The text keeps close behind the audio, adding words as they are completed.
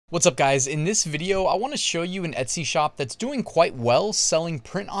What's up guys? In this video, I want to show you an Etsy shop that's doing quite well selling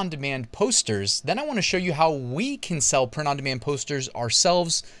print-on-demand posters. Then I want to show you how we can sell print-on-demand posters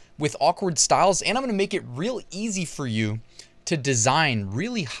ourselves with awkward styles, and I'm going to make it real easy for you to design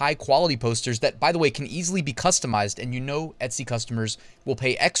really high quality posters that, by the way, can easily be customized, and you know Etsy customers will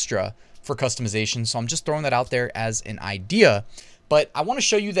pay extra for customization, so I'm just throwing that out there as an idea. But I want to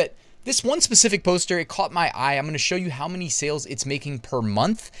show you that this one specific poster, it caught my eye. I'm going to show you how many sales it's making per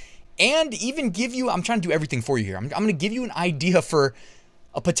month and even give you, I'm trying to do everything for you here. I'm going to give you an idea for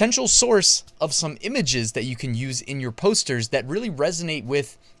a potential source of some images that you can use in your posters that really resonate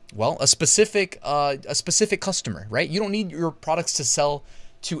with, well, a specific customer, right? You don't need your products to sell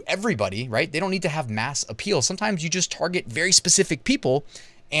to everybody, right? They don't need to have mass appeal. Sometimes you just target very specific people.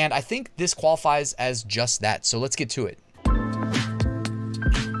 And I think this qualifies as just that. So let's get to it.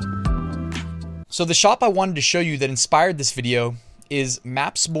 So the shop I wanted to show you that inspired this video is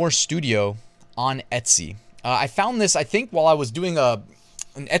Maps More Studio on Etsy. I found this, I think, while I was doing an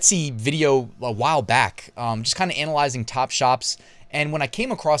Etsy video a while back, just kind of analyzing top shops. And when I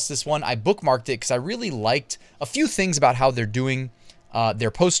came across this one, I bookmarked it because I really liked a few things about how they're doing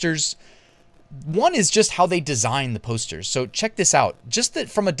their posters. One is just how they design the posters. So check this out. Just that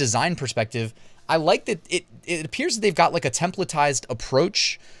from a design perspective, I like that it appears that they've got like a templatized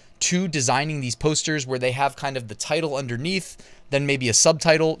approach to designing these posters where they have kind of the title underneath, then maybe a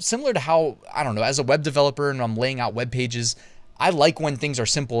subtitle, similar to how, I don't know, as a web developer and I'm laying out web pages, I like when things are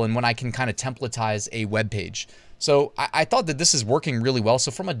simple and when I can kind of templatize a web page. So I thought that this is working really well. So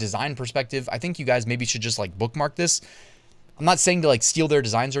from a design perspective, I think you guys maybe should just like bookmark this. I'm not saying to like steal their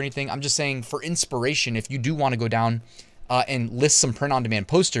designs or anything. I'm just saying for inspiration, if you do want to go down and list some print-on-demand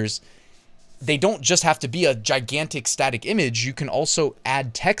posters, they don't just have to be a gigantic static image. You can also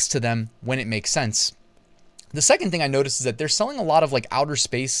add text to them when it makes sense. The second thing I noticed is that they're selling a lot of like outer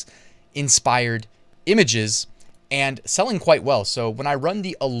space inspired images and selling quite well. So when I run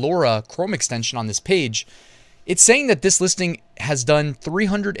the Alura Chrome extension on this page, it's saying that this listing has done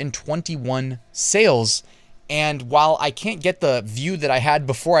 321 sales. And while I can't get the view that I had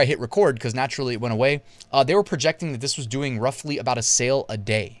before I hit record, because naturally it went away, they were projecting that this was doing roughly about a sale a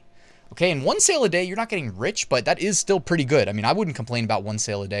day. Okay, and one sale a day, you're not getting rich, but that is still pretty good. I mean, I wouldn't complain about one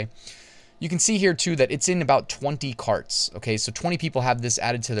sale a day. You can see here too that it's in about 20 carts. Okay, so 20 people have this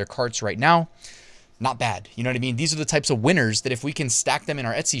added to their carts right now. Not bad, you know what I mean? These are the types of winners that if we can stack them in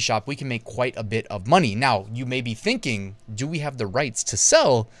our Etsy shop, we can make quite a bit of money. Now, you may be thinking, do we have the rights to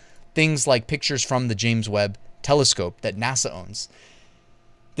sell things like pictures from the James Webb Telescope that NASA owns?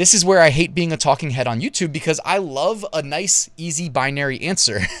 This is where I hate being a talking head on YouTube because I love a nice, easy binary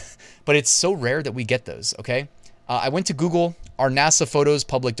answer. But it's so rare that we get those, okay? I went to Google, our NASA photos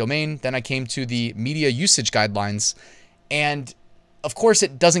public domain, then I came to the media usage guidelines, and of course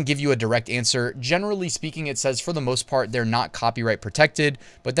it doesn't give you a direct answer. Generally speaking, it says for the most part, they're not copyright protected,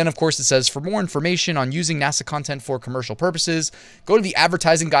 but then of course it says for more information on using NASA content for commercial purposes, go to the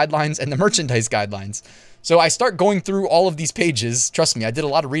advertising guidelines and the merchandise guidelines. So I start going through all of these pages. Trust me, I did a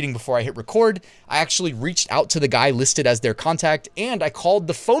lot of reading before I hit record. I actually reached out to the guy listed as their contact, and I called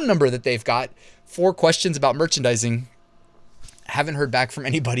the phone number that they've got for questions about merchandising. Haven't heard back from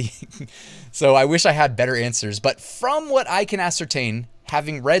anybody. So I wish I had better answers. But from what I can ascertain,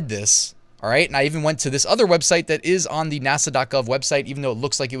 having read this, all right, and I even went to this other website that is on the nasa.gov website, even though it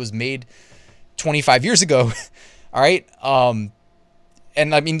looks like it was made 25 years ago, all right,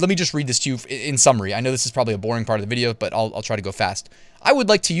 and I mean, let me just read this to you in summary. I know this is probably a boring part of the video, but I'll try to go fast. I would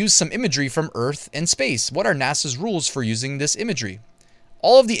like to use some imagery from Earth and space. What are NASA's rules for using this imagery?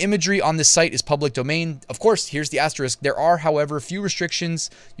 All of the imagery on this site is public domain. Of course, here's the asterisk. There are, however, a few restrictions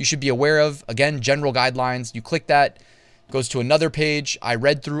you should be aware of. Again, general guidelines. You click that, goes to another page. I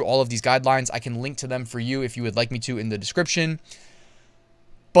read through all of these guidelines. I can link to them for you if you would like me to in the description.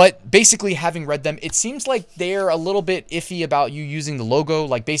 But basically, having read them, it seems like they're a little bit iffy about you using the logo.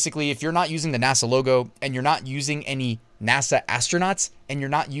 Like basically, if you're not using the NASA logo and you're not using any NASA astronauts and you're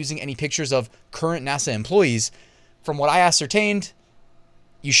not using any pictures of current NASA employees, from what I ascertained,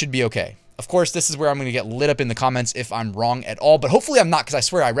 you should be okay. Of course, this is where I'm going to get lit up in the comments if I'm wrong at all, but hopefully I'm not, because I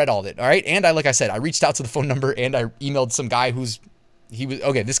swear I read all of it. All right. And like I said, I reached out to the phone number and I emailed some guy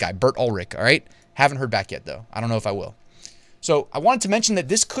this guy, Bert Ulrich. All right. Haven't heard back yet though. I don't know if I will. So I wanted to mention that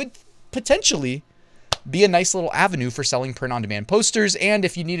this could potentially be a nice little avenue for selling print-on-demand posters. And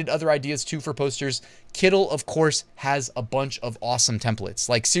if you needed other ideas too for posters, Kittl, of course, has a bunch of awesome templates,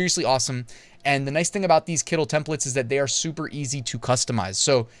 like seriously awesome. And the nice thing about these Kittl templates is that they are super easy to customize.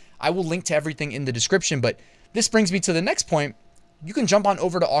 So I will link to everything in the description, but this brings me to the next point. You can jump on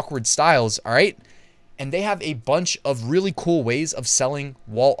over to Awkward Styles, all right? and they have a bunch of really cool ways of selling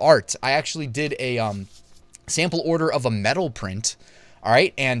wall art. I actually did a sample order of a metal print. All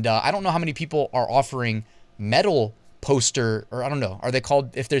right. And I don't know how many people are offering metal poster, or I don't know, are they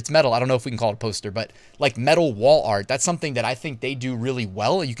called, if it's metal, I don't know if we can call it a poster, but like metal wall art. That's something that I think they do really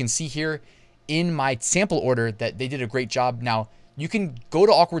well. You can see here in my sample order that they did a great job. Now you can go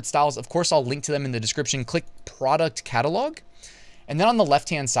to Awkward Styles. Of course, I'll link to them in the description. Click product catalog. And then on the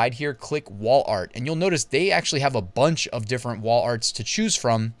left-hand side here, click wall art. And you'll notice they actually have a bunch of different wall arts to choose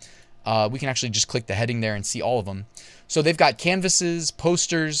from. We can actually just click the heading there and see all of them. So they've got canvases,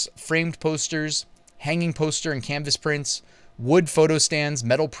 posters, framed posters, hanging poster and canvas prints, wood photo stands,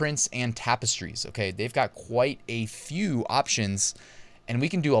 metal prints, and tapestries. Okay, they've got quite a few options, and we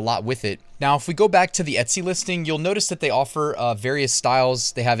can do a lot with it. Now, if we go back to the Etsy listing, you'll notice that they offer various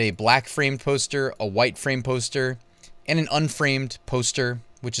styles. They have a black framed poster, a white framed poster, and an unframed poster,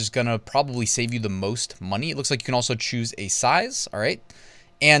 which is gonna probably save you the most money. It looks like you can also choose a size, all right?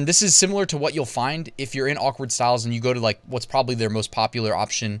 And this is similar to what you'll find if you're in Awkward Styles and you go to like what's probably their most popular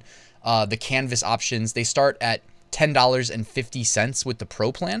option, the canvas options. They start at $10.50 with the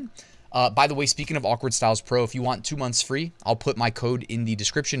Pro plan. By the way, speaking of Awkward Styles Pro, if you want 2 months free, I'll put my code in the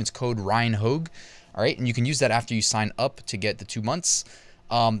description. It's code Ryan Hogue. All right, and you can use that after you sign up to get the 2 months.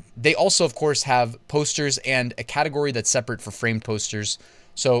 They also, of course, have posters and a category that's separate for framed posters.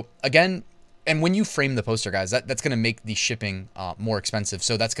 So again, and when you frame the poster, guys, that's going to make the shipping more expensive.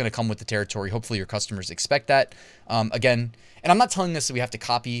 So that's going to come with the territory. Hopefully your customers expect that. Again, and I'm not telling this that we have to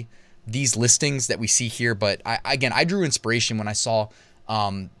copy these listings that we see here, but I drew inspiration when I saw,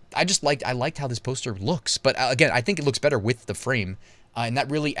 I liked how this poster looks. But again, I think it looks better with the frame. And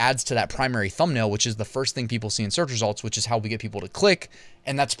that really adds to that primary thumbnail, which is the first thing people see in search results, which is how we get people to click.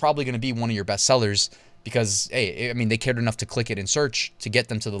 And that's probably going to be one of your best sellers. Because, hey, I mean, they cared enough to click it in search to get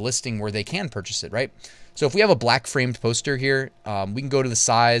them to the listing where they can purchase it, right? So if we have a black framed poster here, we can go to the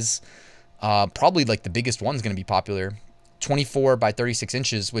size. Probably like the biggest one's going to be popular, 24 by 36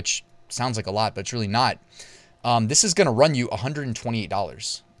 inches, which sounds like a lot, but it's really not. This is going to run you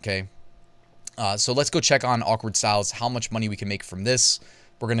 $128, okay? So let's go check on Awkward Styles, how much money we can make from this.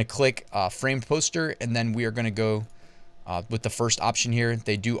 We're going to click framed poster, and then we are going to go with the first option here.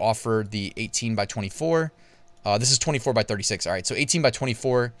 They do offer the 18 by 24. This is 24 by 36. All right, so 18 by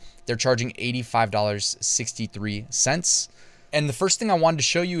 24, they're charging $85.63. And the first thing I wanted to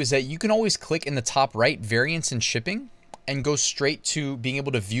show you is that you can always click in the top right, variance and shipping, and go straight to being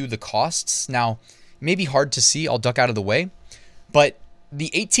able to view the costs. Now, it may be hard to see. I'll duck out of the way. But the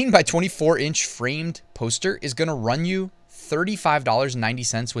 18 by 24 inch framed poster is going to run you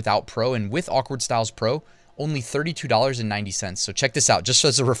 $35.90 without Pro, and with Awkward Styles Pro, only $32.90. So check this out, just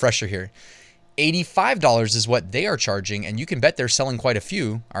as a refresher here. $85 is what they are charging, and you can bet they're selling quite a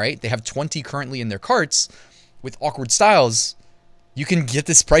few. All right, they have 20 currently in their carts. With Awkward Styles, you can get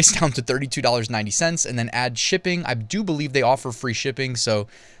this price down to $32.90 and then add shipping. I do believe they offer free shipping, so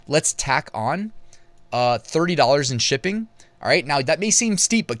let's tack on $30 in shipping. All right, now that may seem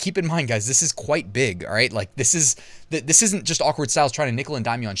steep, but keep in mind, guys, this is quite big. All right, like this isn't just Awkward Styles trying to nickel and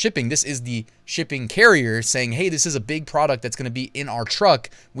dime you on shipping. This is the shipping carrier saying, hey, this is a big product that's going to be in our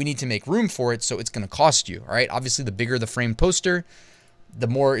truck. We need to make room for it, so it's going to cost you. All right, obviously, the bigger the framed poster, the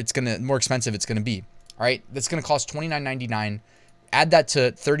more expensive it's going to be. All right, that's going to cost $29.99. Add that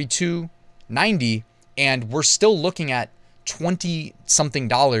to $32.90, and we're still looking at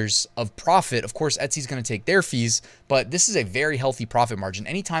 $20-something of profit. Of course, Etsy's going to take their fees, but this is a very healthy profit margin.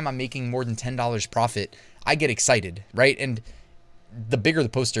 Anytime I'm making more than $10 profit, I get excited, right? And the bigger the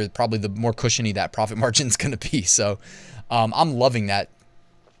poster, probably the more cushiony that profit margin is going to be. So I'm loving that.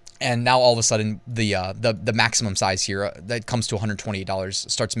 And now all of a sudden, the maximum size here that comes to $128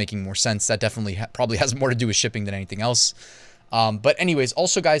 starts making more sense. That definitely probably has more to do with shipping than anything else. But anyways,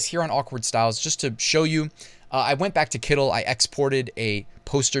 also guys, here on Awkward Styles, just to show you, I went back to Kittl. I exported a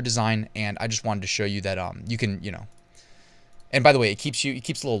poster design, and I just wanted to show you that you can, and by the way, it keeps a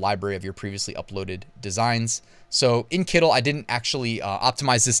little library of your previously uploaded designs. So in Kittl, I didn't actually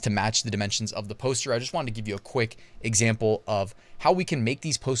optimize this to match the dimensions of the poster. I just wanted to give you a quick example of how we can make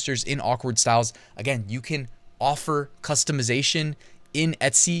these posters in Awkward Styles. Again, you can offer customization in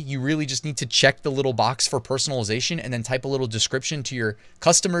Etsy. You really just need to check the little box for personalization and then type a little description to your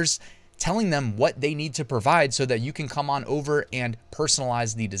customers, telling them what they need to provide so that you can come on over and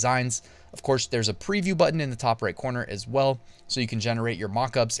personalize the designs. Of course, there's a preview button in the top right corner as well, so you can generate your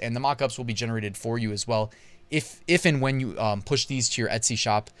mockups, and the mockups will be generated for you as well if and when you push these to your Etsy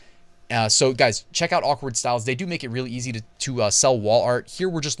shop. So guys, check out Awkward Styles. They do make it really easy to sell wall art. Here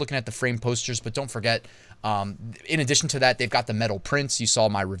we're just looking at the frame posters, but don't forget, in addition to that, they've got the metal prints. You saw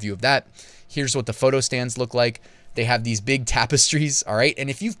my review of that. Here's what the photo stands look like. They have these big tapestries, all right? And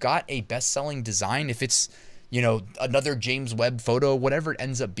if you've got a best-selling design, if it's, you know, another James Webb photo, whatever it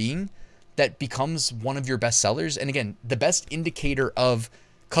ends up being, that becomes one of your best sellers. And again, the best indicator of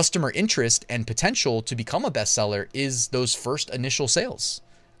customer interest and potential to become a bestseller is those first initial sales.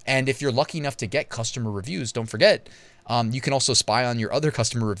 And if you're lucky enough to get customer reviews, don't forget, you can also spy on your other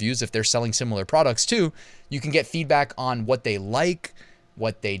customer reviews if they're selling similar products too. You can get feedback on what they like,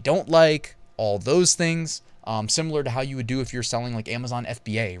 what they don't like, all those things. Similar to how you would do if you're selling like Amazon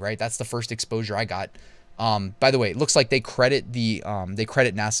FBA, right? That's the first exposure I got. By the way, it looks like they credit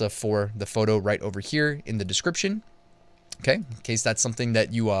NASA for the photo right over here in the description. Okay, in case that's something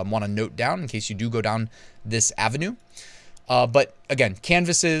that you want to note down, in case you do go down this avenue. But again,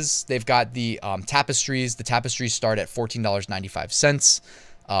 canvases, they've got the tapestries. The tapestries start at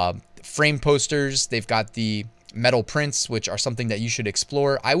 $14.95. Frame posters, they've got the metal prints, which are something that you should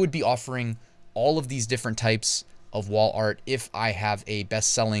explore. I would be offering all of these different types of wall art if I have a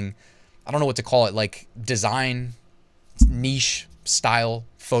best-selling, I don't know what to call it, like design, niche, style,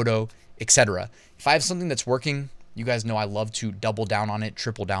 photo, etc. If I have something that's working, you guys know I love to double down on it,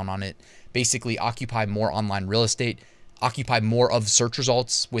 triple down on it, basically occupy more online real estate, occupy more of search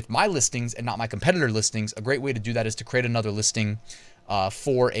results with my listings and not my competitor listings. A great way to do that is to create another listing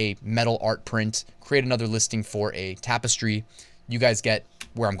for a metal art print, create another listing for a tapestry. You guys get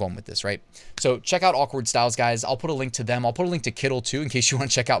where I'm going with this, right? So check out Awkward Styles, guys. I'll put a link to them. I'll put a link to Kittle too, in case you want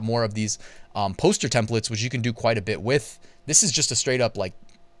to check out more of these poster templates, which you can do quite a bit with. This is just a straight up like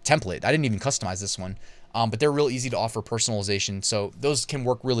template. I didn't even customize this one, but they're real easy to offer personalization. So those can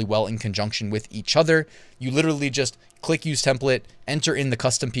work really well in conjunction with each other. You literally just click use template, enter in the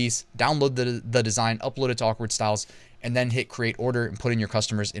custom piece, download the design, upload it to Awkward Styles, and then hit create order and put in your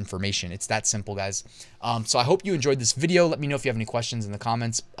customer's information. It's that simple, guys. So I hope you enjoyed this video. Let me know if you have any questions in the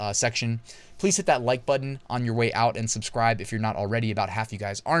comments section. Please hit that like button on your way out and subscribe if you're not already. About half you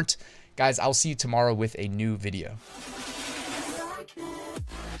guys aren't. Guys, I'll see you tomorrow with a new video.